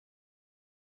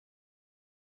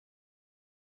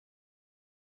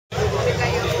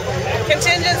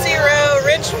Contingency row,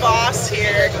 Rich Voss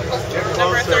here,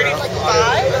 number 35.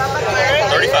 Right?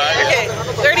 35. Okay,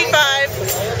 35.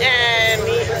 And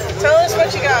tell us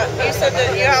what you got. You said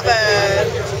that you have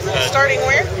a starting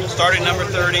where? Starting number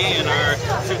 30 in our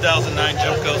 2009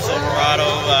 Jimco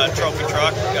Silverado trophy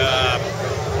truck.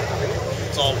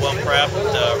 It's all well prepped,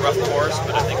 rough course,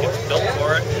 but I think it's built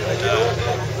for it.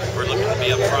 We're looking to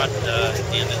be up front at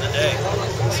the end of the day.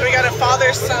 So we got a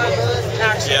father-son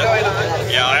action going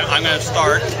on. Yeah, I'm going to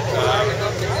start. I'm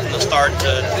going to start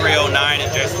 309,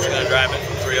 and Jason's going to drive it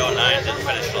from 309 to the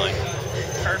finish line.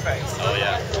 Perfect. Oh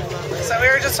yeah. So we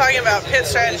were just talking about pit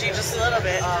strategy just a little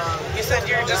bit. You said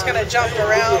you're just going to jump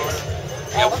around.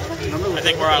 Yep. I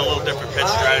think we're on a little different pit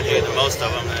strategy than most of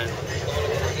them, and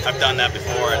I've done that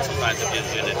before, and sometimes it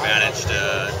gives you an advantage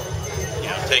to,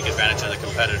 take advantage of the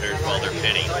competitors while they're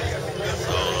pitting.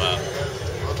 So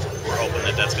we're hoping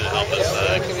that that's going to help us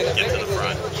get to the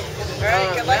front. All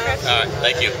right, good luck, Rich. All right,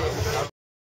 thank you.